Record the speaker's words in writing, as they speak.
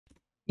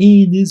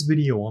In this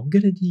video, I'm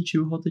gonna teach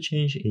you how to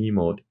change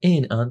emote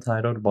in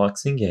Untitled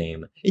boxing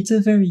game. It's a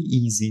very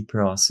easy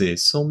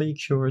process, so make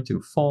sure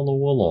to follow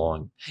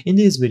along. In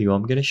this video,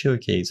 I'm gonna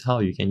showcase how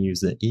you can use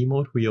the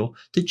emote wheel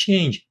to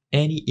change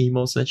any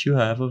emotes that you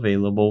have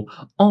available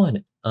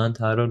on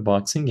Untitled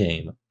boxing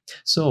game.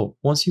 So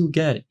once you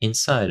get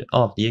inside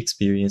of the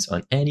experience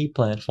on any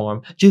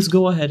platform, just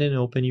go ahead and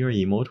open your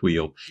emote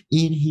wheel.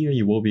 In here,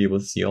 you will be able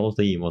to see all of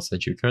the emotes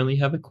that you currently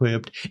have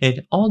equipped,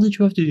 and all that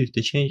you have to do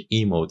to change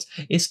emotes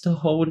is to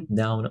hold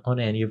down on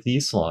any of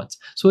these slots.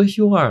 So if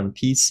you are on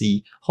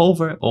PC,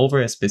 hover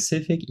over a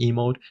specific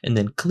emote and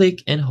then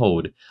click and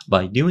hold.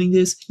 By doing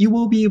this, you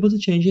will be able to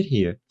change it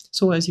here.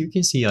 So as you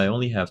can see, I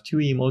only have two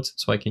emotes,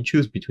 so I can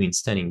choose between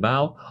standing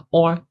bow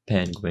or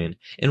penguin.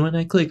 And when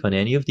I click on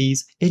any of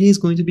these, it is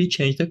going to be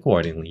changed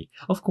accordingly.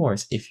 Of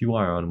course, if you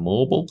are on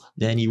mobile,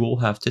 then you will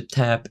have to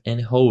tap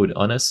and hold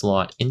on a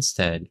slot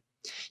instead.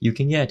 You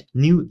can get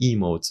new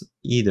emotes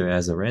either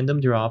as a random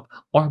drop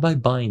or by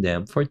buying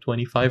them for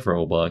 25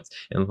 Robux,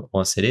 and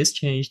once it is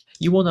changed,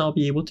 you will now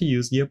be able to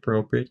use the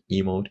appropriate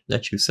emote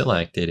that you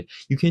selected.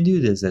 You can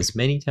do this as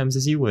many times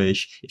as you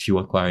wish. If you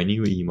acquire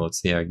new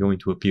emotes, they are going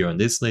to appear on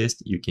this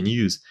list. You can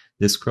use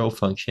the scroll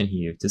function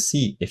here to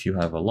see if you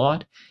have a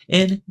lot,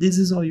 and this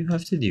is all you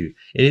have to do.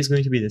 It is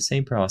going to be the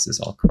same process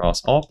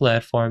across all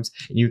platforms,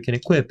 and you can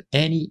equip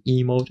any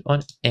emote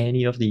on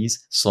any of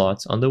these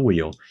slots on the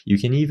wheel. You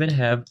can even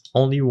have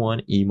only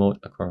one emote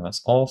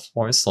across all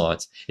 4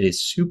 slots. It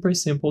is super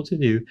simple to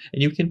do,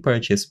 and you can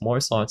purchase more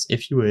slots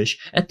if you wish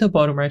at the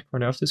bottom right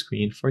corner of the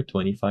screen for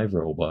 25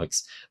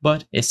 Robux.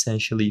 But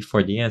essentially,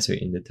 for the answer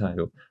in the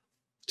title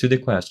to the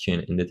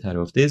question in the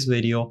title of this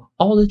video,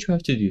 all that you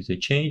have to do to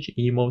change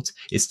emotes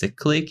is to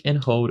click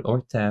and hold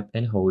or tap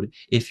and hold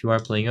if you are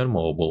playing on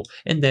mobile,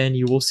 and then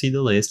you will see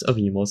the list of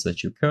emotes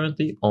that you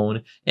currently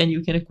own, and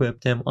you can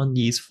equip them on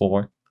these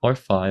 4 or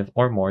 5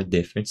 or more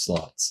different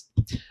slots.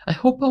 I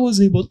hope I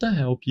was able to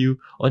help you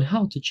on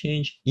how to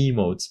change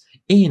emotes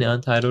in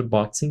Untitled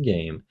boxing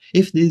game.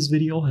 If this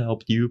video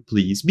helped you,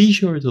 please be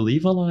sure to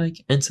leave a like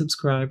and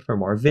subscribe for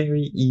more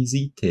very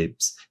easy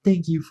tips.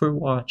 Thank you for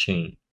watching.